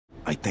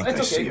think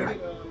I see her.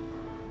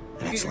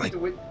 And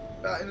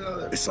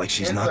it's like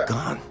she's not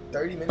gone.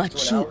 But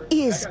she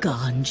is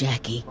gone,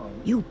 Jackie.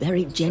 You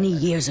buried Jenny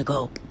years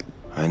ago.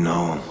 I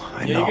know.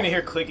 Yeah, you're gonna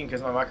hear clicking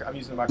because I'm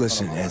using the microphone.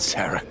 Listen, Aunt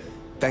Sarah,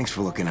 thanks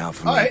for looking out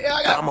for me.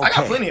 Yeah, I'm okay. I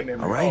got plenty of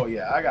memory. All right? Oh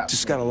yeah, I got.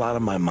 Just got a lot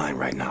on my mind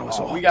right now. Is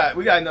all. We got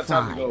enough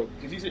time to go.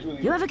 You said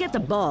you ever get the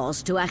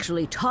balls to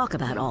actually talk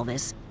about all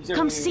this?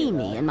 Come see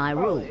me in my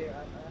room.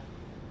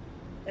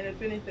 And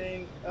if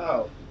anything,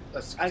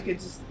 I could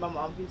just, my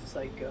mom could just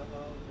like go home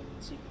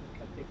and she can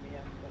come pick me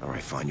up. All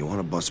right, fine. You want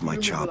to bust my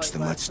chops?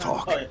 Then let's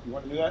talk. Oh, yeah. You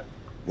want to do that?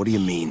 What do you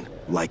mean,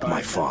 like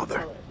my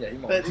father? Yeah,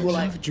 I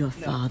loved your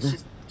father.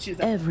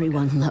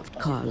 Everyone loved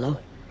Carlo.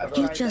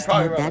 He just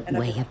had that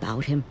way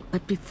about him.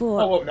 But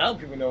before, now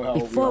people know how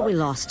before we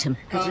lost him,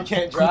 because you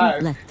can't I drive.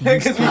 couldn't let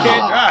things Because we go.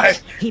 can't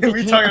drive. He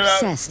became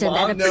obsessed, and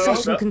that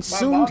obsession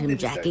consumed him,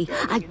 Jackie.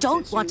 I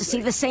don't want to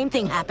see the same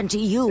thing happen to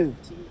you.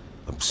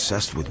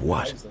 Obsessed with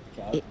what?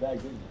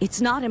 It's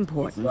not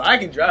important. Well, I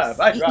can drive.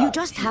 I drive. You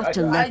just have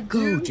to let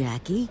go,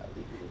 Jackie.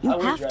 You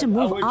have to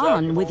move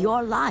on with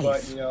your life.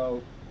 But, you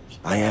know,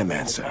 I am,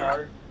 Aunt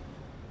Sarah.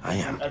 I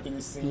am. After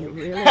this scene, You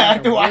really are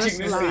after the watching worst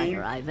this liar scene,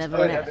 I've ever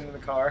what met. happened in the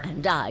car?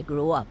 And I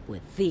grew up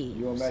with thieves.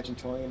 You imagine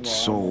toying?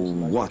 So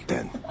what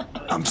then?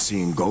 I'm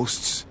seeing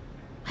ghosts?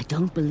 I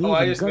don't believe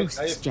in ghosts,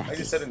 I Jackie.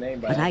 just said a name,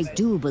 But I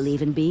do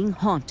believe in being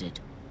haunted.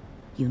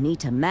 You need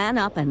to man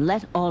up and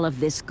let all of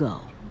this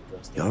go.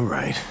 You're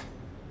right.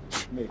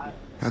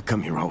 How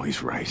come you're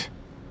always right?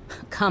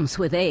 Comes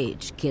with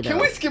age, kiddo. Can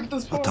we skip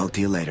this I'll part? talk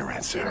to you later,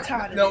 Aunt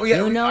Sarah. No, yeah,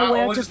 You know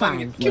where to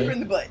find Kick her me. in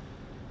the butt.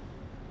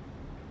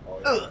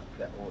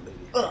 That old lady.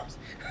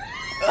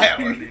 That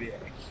old lady.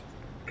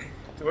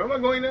 So where am I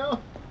going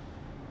now?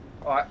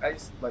 Oh, I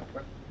just like,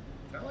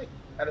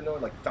 I don't know,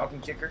 like Falcon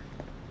Kicker.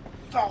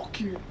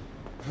 Falcon.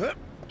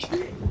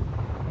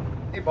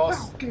 Hey,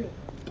 boss. Falcon.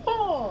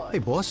 Punch. Hey,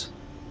 boss.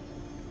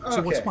 So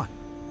Okay. what's what?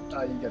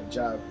 You got a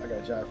job. I got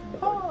a job for you.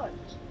 Punch.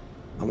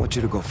 I want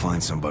you to go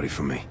find somebody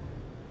for me.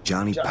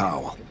 Johnny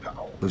Powell. fucking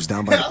Powell. Lives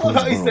down by the I love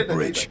how he Queensboro said that.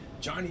 Bridge. He's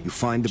like, Johnny. You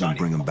find him and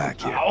bring him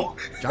back here. Powell.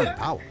 Johnny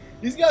Powell.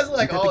 These guys are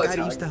like Ain't that all the guy that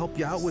Italian. used to help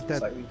you out with that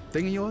Slightly.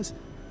 thing of yours?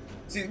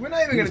 See, we're not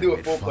even He gonna was do a a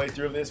weird full fuck.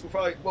 playthrough of this. We'll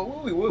probably,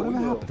 we will.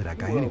 Whatever happened to that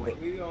guy We will. anyway?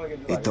 We only gonna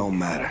do It like don't one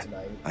matter.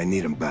 tonight. I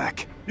need him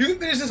back. You can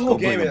finish this Go whole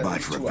bring game him in by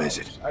like for a 2 hours.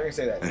 visit. I can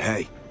say that. And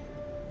hey,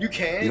 You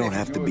can. you don't if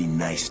have to do be it.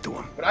 nice to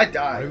him. But I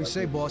died. Whatever you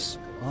say, boss.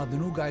 I'll have the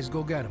new guys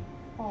go get him.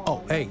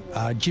 Oh, hey,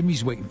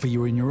 Jimmy's waiting for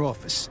you in your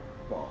office.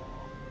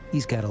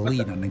 He's got a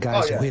lead on the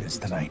guys Oh, yeah. who hit us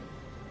tonight.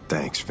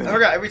 Thanks, I Vinny.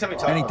 forgot every time you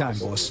talk. Anytime,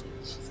 boss.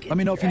 Let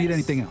me know if you need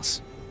anything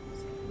else.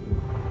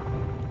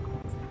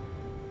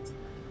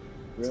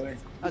 Really?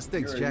 How's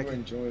things, You're Jackie?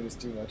 enjoying this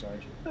too much,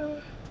 aren't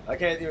you? I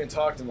can't even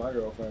talk to my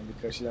girlfriend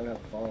because she doesn't have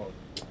a phone.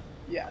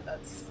 Yeah,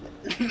 that's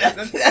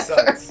That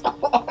sucks. her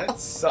fault. That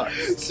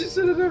sucks. She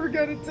should have never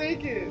got to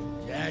take it.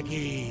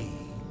 Jackie,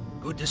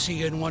 good to see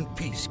you in one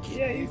piece, kid.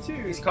 Yeah, you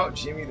too. He's called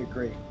Jimmy the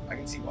Great. I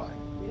can see why.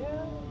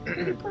 Yeah,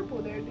 pretty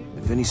purple there, dude.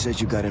 Vinny says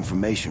you got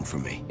information for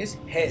me. His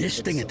head. This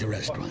is thing so at the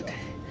restaurant. fucked up.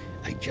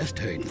 I just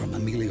heard from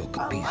Emilio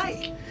Capizzi.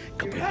 Mike, A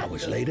couple you of had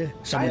hours to. later,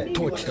 someone I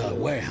torched knew our it.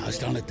 warehouse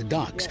down at the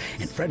docks,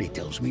 and Freddie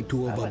tells me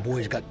 2 of our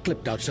boys got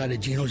clipped outside of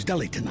Gino's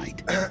Deli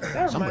tonight.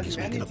 That Somebody's reminds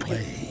me, I making a need to get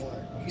play.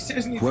 You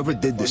seriously need to Whoever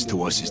get the did this to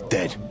funding us is video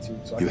dead. on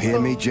YouTube so I You can- hear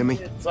me, Jimmy?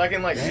 So I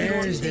can like.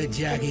 There's the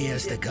Jackie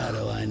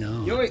Estacado I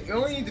know. You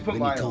only need to put When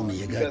mine you told on, me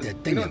you got because that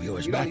you thing don't- of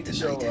yours you don't back need to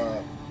show,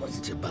 tonight. what's-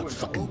 It's about what-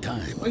 fucking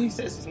time. Well, he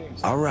says his name.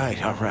 All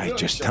right.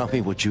 Just tell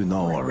me what you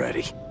know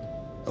already.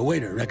 A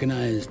waiter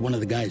recognized one of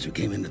the guys who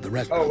came into the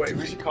restaurant Oh wait, we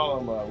tonight. should call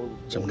him.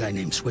 Some guy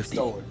named Swifty.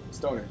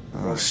 Stoner.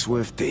 Oh,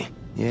 Swifty.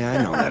 Yeah,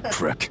 I know that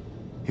prick.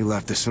 He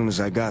left as soon as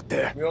I got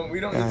there. We don't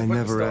need to I put the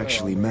never Stoner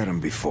actually on there. met him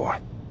before,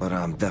 but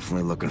I'm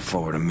definitely looking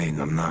forward to meeting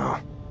him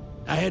now.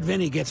 I had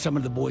Vinny get some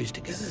of the boys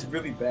This together. is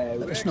really bad.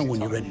 Let We're us know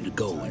when actually you're ready to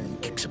go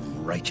and kick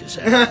some righteous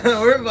ass.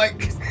 We're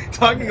like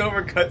talking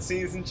over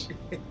cutscenes and shit.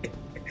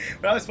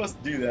 We're not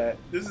supposed to do that.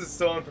 This is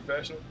so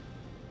unprofessional.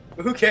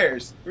 But who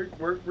cares? We're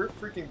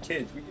freaking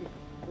kids.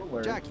 We'll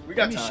learn. Jackie, We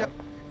got give me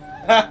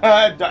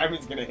time.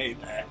 Diamond's gonna hate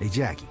that. Hey,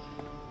 Jackie.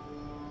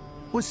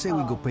 What say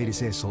we go pay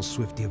this asshole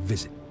Swifty a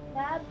visit?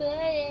 Hi,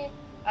 buddy.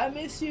 I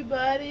miss you,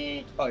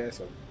 buddy. Oh yeah,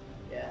 so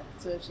Yeah,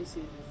 so if she sees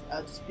this,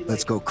 I'll just be like,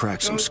 Let's go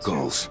crack some "Go to-"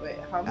 skulls. Wait,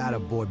 how many?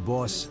 Attaboy,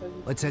 boss.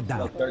 Let's head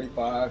down. like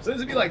 35. So this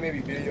would be like maybe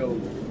video.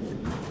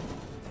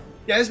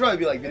 Yeah, this would probably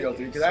be like video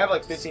 3 because I have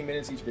like 15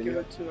 minutes each Go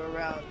video. to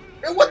around.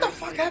 And what the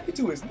fuck happened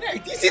to his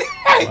neck? Did you see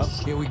that? Well,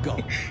 here we go.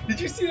 Did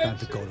you see that? Time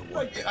to go to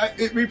work. Like,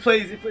 it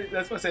replays.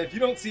 That's what I said. If you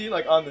don't see it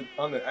like on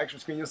the actual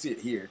screen, you'll see it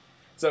here.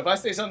 So if I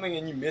say something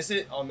and you miss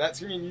it on that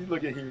screen, you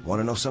look at here. Want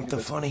to know something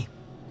funny?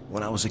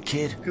 When I was a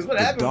kid, Because what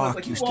the happened was dark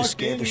like, used to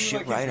scare the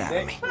shit right out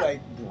of me.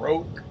 Like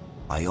broke.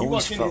 I He always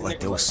walked in, felt his like neck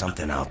there was was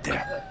something out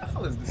there,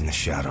 How is this? in the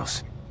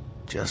shadows,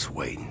 just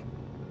waiting.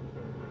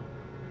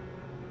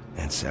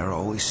 And Sarah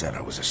always said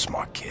I was a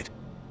smart kid.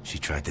 She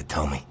tried to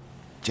tell me,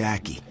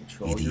 Jackie,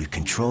 either you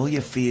control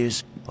your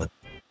fears, or...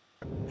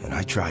 And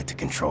I tried to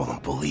control them,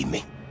 believe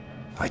me.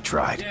 I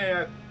tried.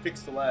 Yeah,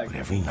 fix the lag. But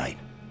every night,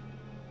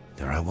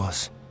 there I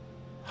was,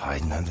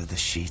 hiding under the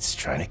sheets,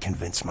 trying to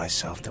convince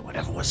myself that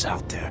whatever was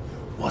out there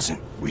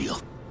wasn't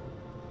real.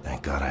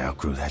 Thank God I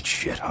outgrew that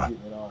shit, huh?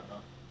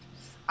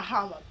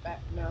 I'm back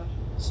now.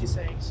 She's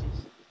saying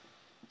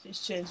she's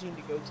changing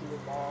to go to the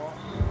mall.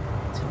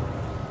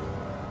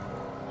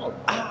 Oh,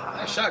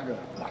 nice shotgun.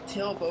 My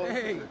tailbone.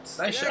 Hey, hurts.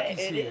 Nice shotgun.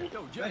 here.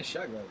 Nice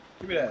shotgun.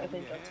 Give me that. I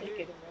think I'll take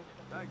it.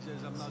 Doc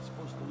says I'm not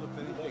supposed to lift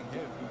anything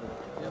heavy.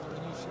 Yeah, but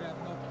you should have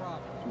no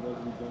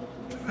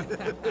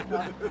problem.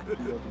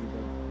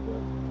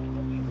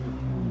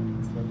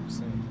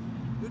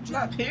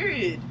 Not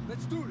period.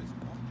 Let's do this.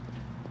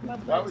 My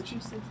blood's too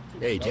sensitive.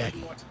 Hey,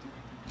 Jackie.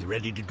 You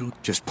ready to do?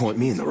 Just point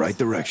me in the right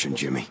direction,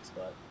 Jimmy.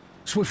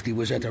 Swifty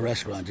was at the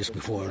restaurant just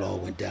before it all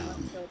went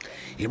down.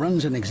 He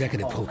runs an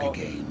executive poker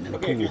game in a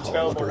pool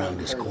hall up around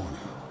his corner.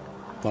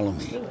 Follow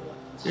me.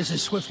 This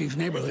is Swifty's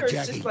neighborhood, It's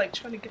Jackie. just like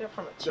trying to get up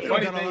from a The chair.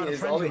 funny got a lot thing of is,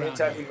 friends all the around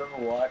hentai here. we've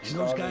ever watched, And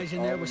those all guys the-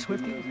 in all there the with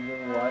Swifty? videos we've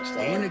ever watched,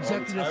 They ain't all the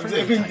executive times friendly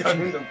they've been types done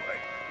either. in the play.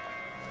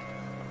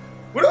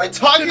 What am I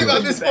talking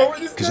about this for?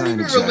 This Because doesn't I even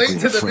ain't exactly relate in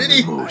to a the friendly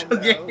video. mood.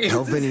 Okay.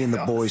 Tell Vinny and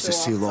the boys to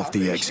seal off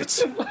the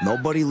exits.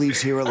 Nobody leaves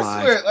here I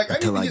alive swear, like,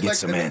 until I need to get like,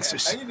 some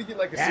answers. I need to get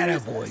like a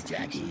serious Attaboy,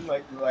 Jackie.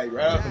 like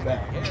right off the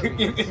bat to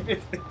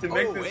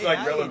make this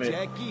like relevant.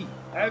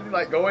 I have to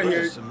like go in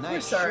here.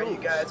 We're sorry, you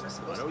guys. We're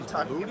supposed to be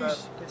talking about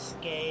this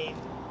game.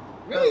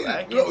 Really?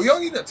 I No, we guess-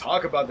 don't need to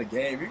talk about the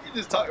game. You can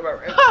just talk about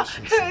random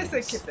shit. I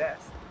said kiss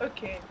ass.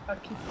 Okay, I'll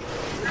kiss you.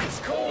 Let's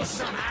go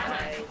somehow.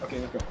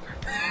 Okay, let's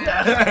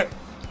go.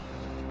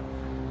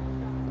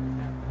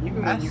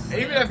 Even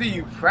after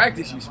you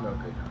practice, you smell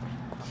good.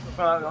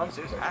 No, I'm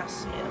serious. I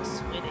smell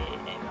sweaty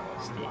and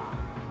nasty.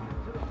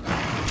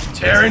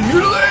 Tear and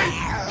mutilate!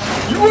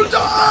 You will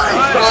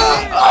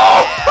die!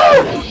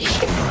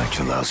 Alright,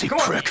 you lousy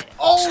prick.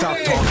 Oh, Stop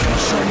man. talking and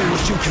show me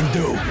what you can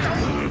do.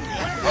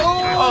 Oh,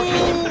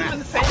 Put it in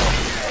the face.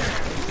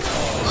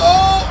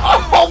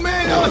 oh,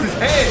 man, that was his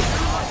head.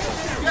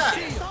 God.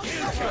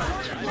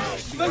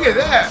 Look at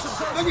that.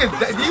 Look at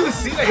that. Do you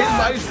see that? His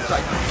body's just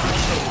like.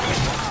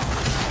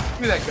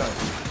 Give me that gun.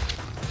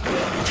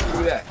 Give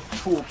me that.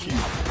 Pool cue.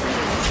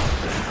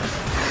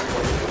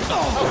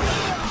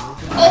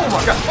 Oh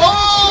my god.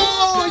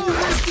 Oh, you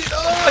missed it.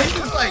 Oh, he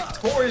just like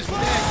tore his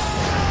neck.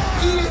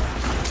 Eat it.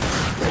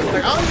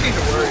 Like, I don't even need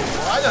to worry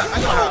anymore. I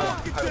know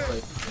how to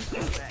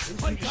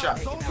play. Good shot.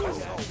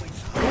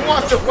 Who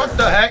wants to? What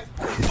the heck?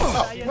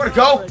 Oh, where'd it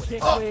go?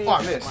 Oh,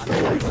 I missed.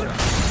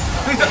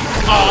 Please don't.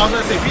 Oh, I was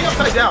gonna say, be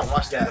upside down.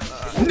 Watch that.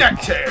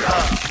 Neck tear.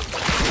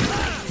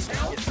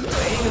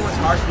 Anyone's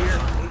heart here?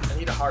 I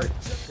need a heart.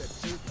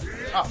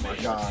 Oh my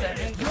god.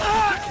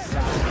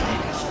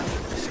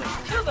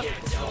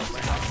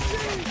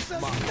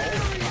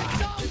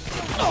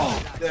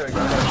 Oh, there we go.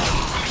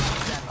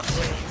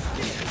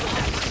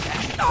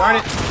 Darn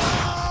it.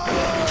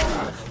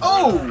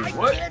 Oh,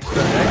 what?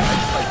 The heck?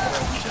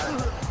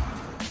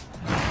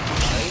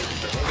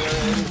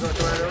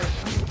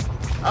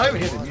 I don't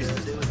even hear the music.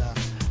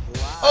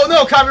 Oh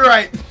no,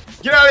 copyright!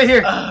 Get out of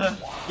here!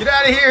 Get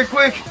out of here,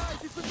 quick!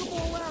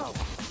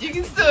 You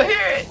can still hear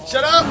it.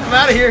 Shut up! I'm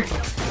out of here!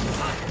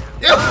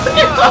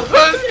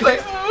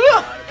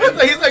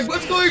 He's like,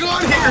 what's going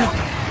on here?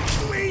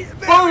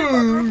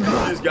 Boom!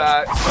 Just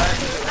got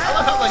smacked. I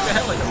love how like they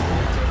have like a.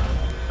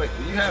 Wait,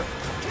 do you have?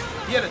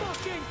 He had a.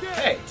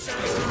 Hey!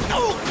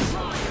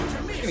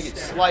 You're gonna get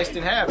sliced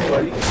in half,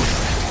 buddy.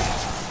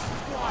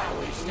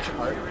 Get your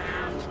heart.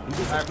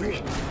 I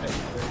appreciate it. Hey.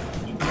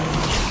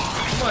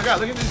 Oh my god,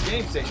 look at this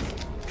game station.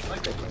 I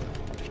like that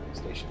game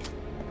station.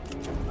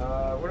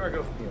 Where do I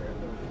go from here?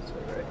 This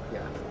way, right?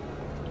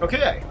 Yeah.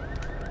 Okay.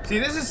 See,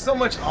 this is so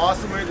much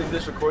awesomer than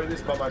just recording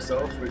this by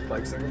myself with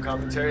like single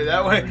commentary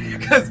that way.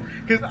 Cause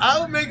I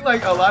would make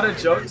like a lot of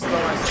jokes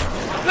about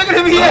myself. Look at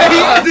him, yeah, he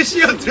has a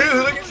shield too.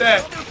 Look at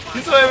that.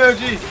 He's so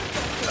MMG.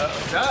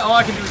 Now all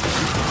I can do is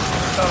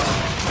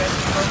just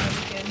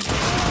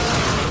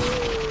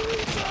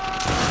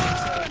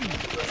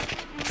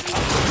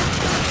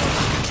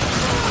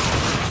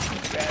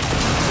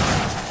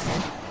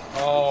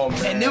oh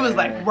man. And it was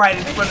like right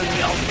in front of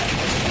me.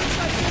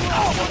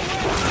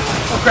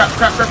 Oh crap.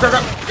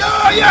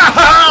 Oh yeah!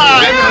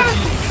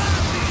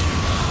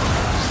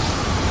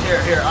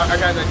 Here, I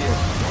got an idea.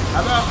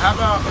 How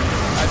about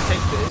I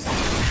take this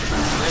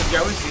and then go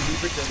and see you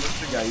pretend it's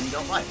the guy you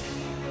don't like.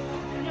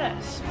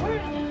 Yes. Where the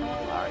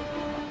hell are you?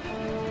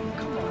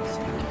 Come on,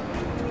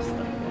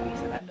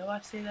 I know I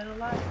say that a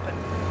lot, but I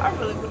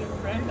really would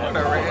have ran that.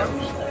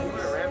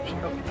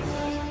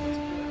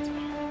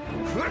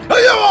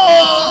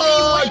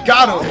 Oh,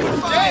 got him!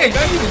 Dang, I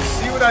didn't even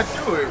see what I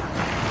threw it.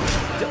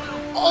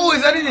 Oh,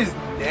 is that in his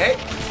neck?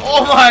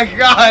 Oh my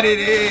god, it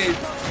is!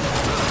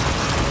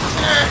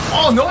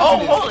 Oh no,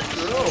 it's in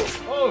his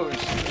throat. Oh shit.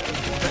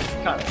 That's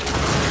kind of.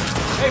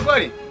 Hey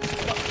buddy.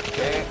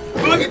 Okay.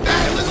 Look at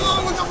that!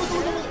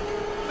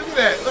 Look at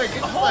that! Like, it's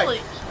Holy.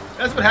 like,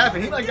 that's what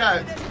happened. He got.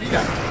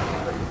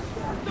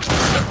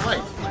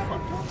 Like,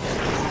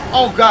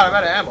 oh god, I'm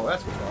out of ammo.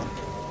 That's what's wrong.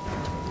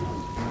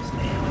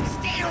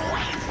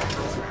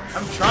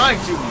 I'm trying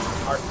to.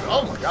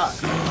 Oh my god.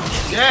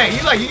 Dang, he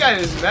got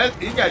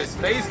his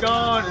face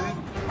gone.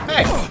 And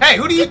then, hey,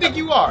 who do you think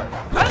you are?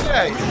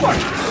 Yeah, you are.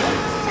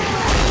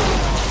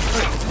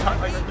 It's hard,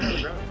 like, right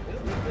there on the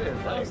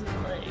ground.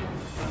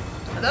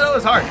 I thought it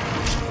was hard.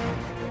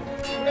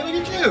 Hey, look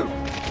at you.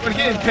 Wanna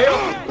get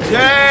impaled?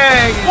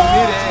 Dang, in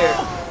midair.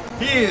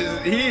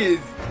 He is.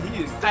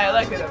 I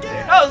like it up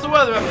there. How's the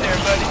weather up there,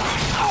 buddy?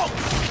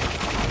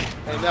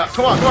 And now,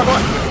 come on.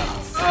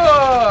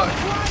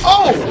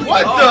 Oh,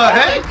 what the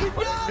heck?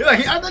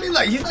 I thought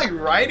he's like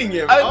riding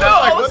him. I know.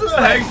 I was like, what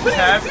the heck just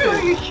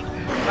happened?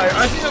 Like,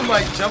 I seen him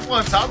like jump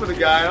on top of the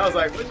guy, and I was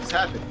like, what just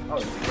happened? Oh,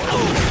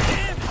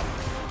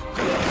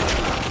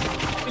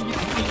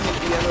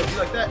 you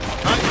like that?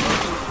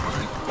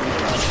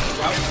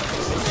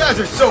 You guys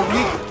are so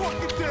weak.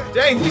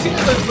 Dang, you see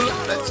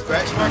that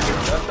scratch mark?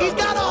 He's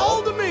got a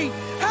hold of me!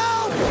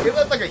 Help! It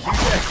looked like a huge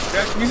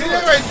scratch. You see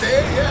that right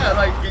there? Yeah,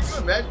 like, can you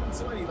imagine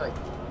somebody like,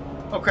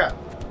 oh crap.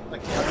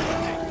 Like,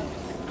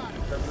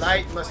 the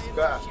light must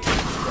go.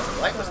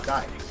 The light must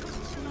die.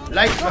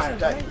 Light must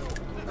die.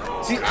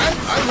 See,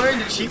 I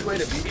learned a cheap way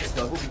to beat this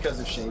level because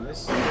of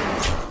Seamus.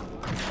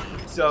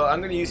 So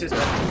I'm gonna use his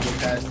method to get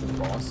past the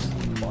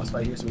boss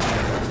fight here. So we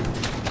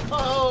can.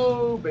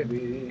 Oh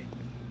baby.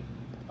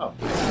 Oh.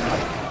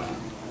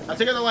 I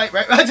took out the light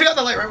right. I took out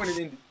the light right when it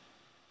ended.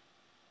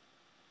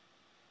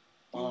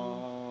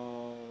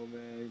 Oh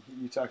man,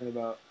 you talking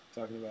about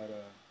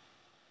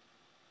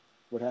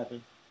what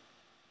happened?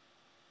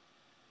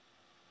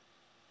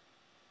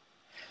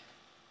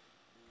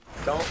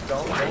 Don't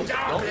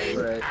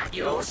fret.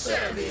 Your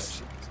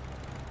service.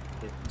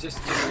 Just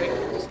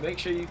make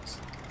sure you.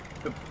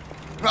 The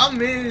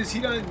problem is he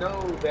doesn't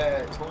know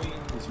that Twain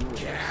is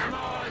yours.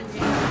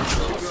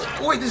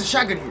 Oh wait, there's a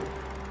shotgun here.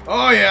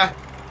 Oh yeah.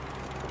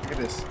 Look at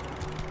this.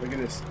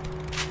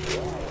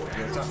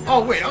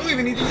 Oh wait, I don't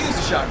even need to use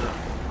the shotgun.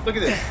 Look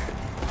at this.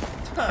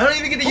 I don't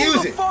even get to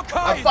use it.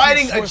 I'm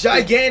fighting a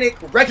gigantic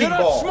wrecking ball.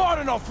 You're not smart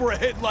enough for a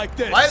hit like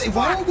this. Why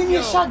do I give you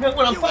a shotgun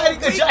when I'm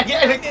fighting a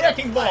gigantic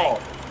wrecking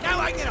ball? Now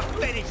I'm gonna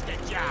finish the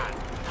job.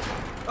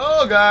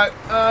 Oh god.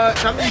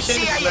 Tell me Let's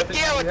see how you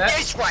deal with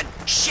this one,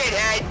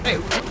 shithead. Hey,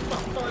 what the fuck?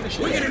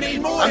 We're gonna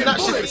need more I'm not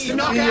bullets shit. to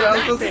knock Yeah, out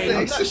I was that supposed to thing. say,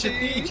 I'm not shit to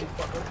eat, you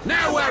fucker.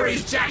 No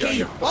worries,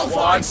 Jackie. I'll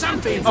find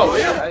something for Oh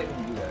you. yeah, I didn't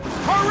do that.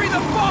 Hurry the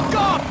fuck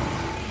up!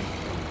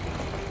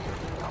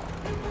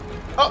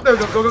 Oh, there we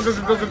go.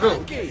 Go.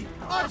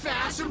 I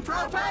found some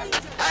propane.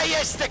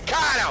 Hey,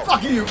 staccato.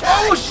 Fuck you.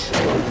 Oh shit.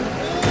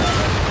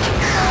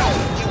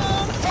 You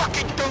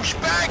fucking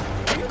douchebag.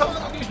 What are you calling a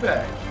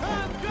douchebag?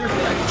 You're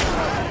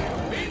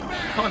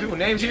fake. Calling people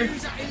names here?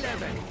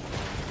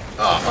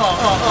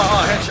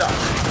 Headshot.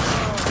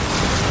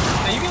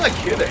 Now you can like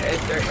hear their head.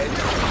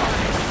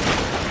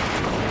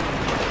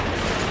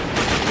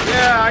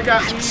 Yeah, I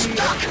got me.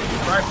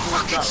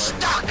 Fucking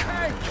stuck.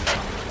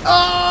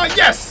 Oh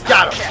yes,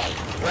 got him. Okay,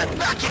 we're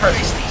back in Perfect.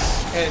 business.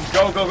 And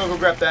go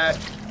grab that.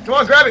 Come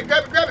on, grab it.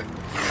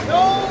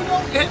 No,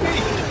 don't hit me.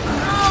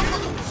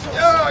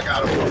 Yeah, I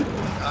got him.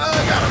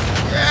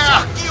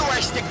 Yeah. Fuck you,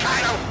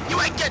 staccato. You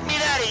ain't getting me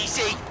that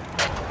easy.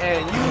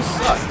 And you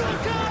suck.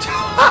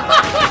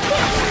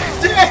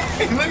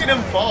 Dang, look at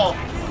him fall.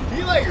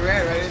 He like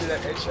ran right into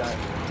that headshot.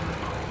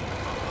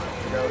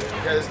 There we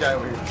go. This guy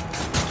over here. You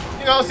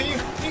think I don't see you? You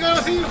think I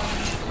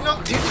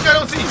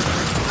don't see you?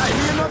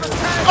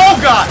 Oh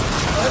god!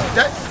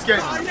 That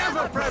scared me.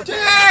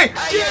 Dang!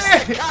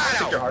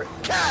 Took your heart.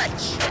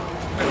 Catch.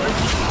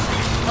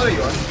 Oh, there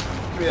you are.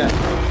 Give me that.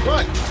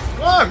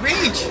 Come on,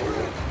 reach!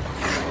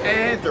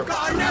 And throw.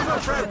 Got another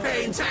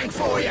propane tank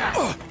for you.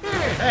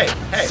 Hey.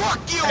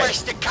 Fuck you,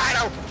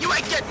 staccato. You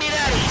ain't getting me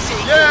that easy.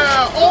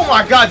 Yeah! Oh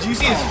my god, do you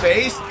see his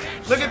face?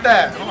 Look at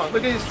that. Hold on,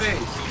 look at his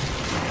face.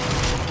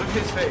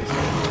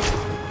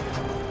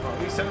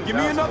 Oh, Give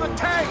me another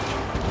tank.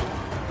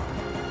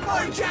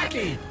 Oh,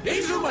 Jackie,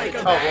 these will make a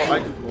Oh, well, bang. I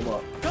just blew him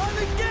up. Come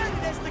and get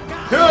it,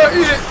 staccato. Yeah,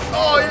 eat it!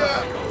 Oh,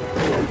 yeah!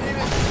 Eat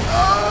it!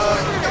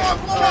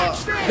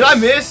 Did I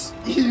miss?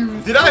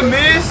 Did I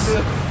miss?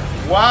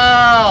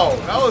 Wow!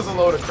 That was a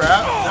load of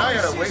crap. Now I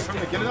gotta wait for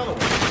him to get another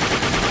one.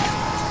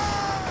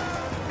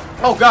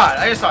 Oh god,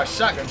 I just saw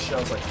shotgun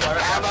shells like fire.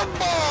 Have a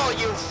ball,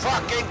 you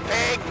fucking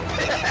pig.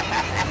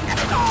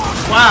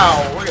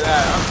 Wow, look at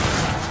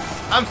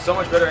that. I'm so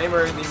much better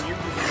aimer than you.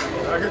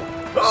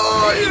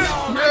 Oh,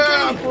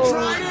 yeah! Pull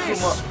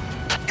him up.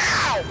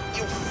 Ow,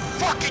 you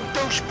fucking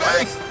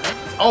douchebag.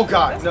 Oh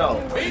god, no.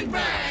 Big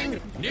bang.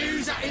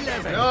 News at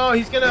 11. No,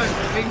 he's gonna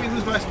make me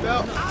lose my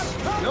spell.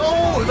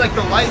 No, like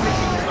the light makes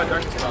me lose my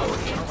darkness power. I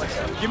don't like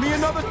that. Give me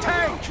another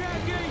tank.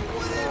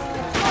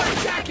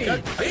 Oh, Jackie,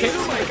 these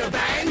will make a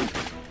bang.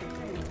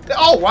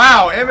 Oh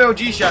wow,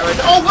 MLG shot right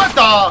there. Oh what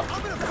the?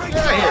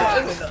 Get out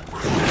of here.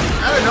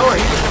 Out of nowhere,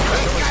 he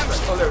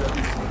just oh there we go.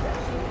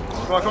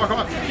 Come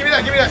on. Give me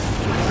that.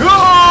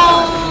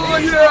 Oh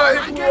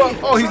yeah, he blew up.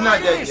 Oh, he's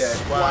not dead yet.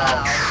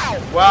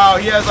 Wow,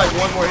 he has like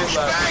one more hit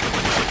left.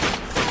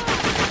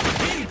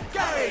 Keep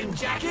going,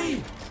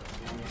 Jackie.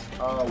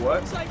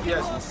 What?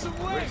 Yes.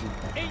 Where is he?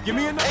 Give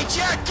me another. Hey,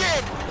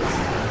 Jackie.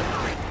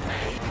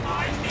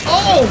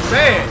 Oh,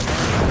 man!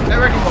 That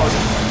wrecking ball is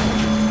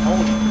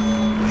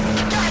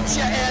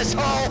Gotcha,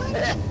 asshole!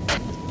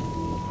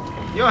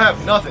 You don't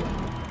have nothing.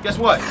 Guess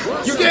what?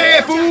 You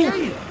get fool!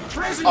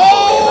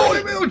 Oh,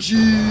 MLG!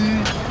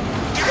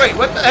 Wait,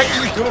 what the heck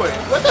are you doing?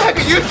 What the heck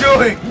are you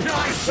doing?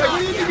 Like, what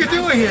do you think you're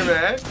doing here,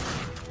 man?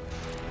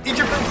 Eat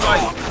your fruit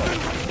fight.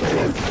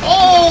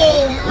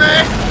 Oh,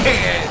 man!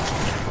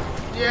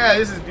 Yeah,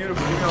 this is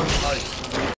beautiful. Give me all this ice.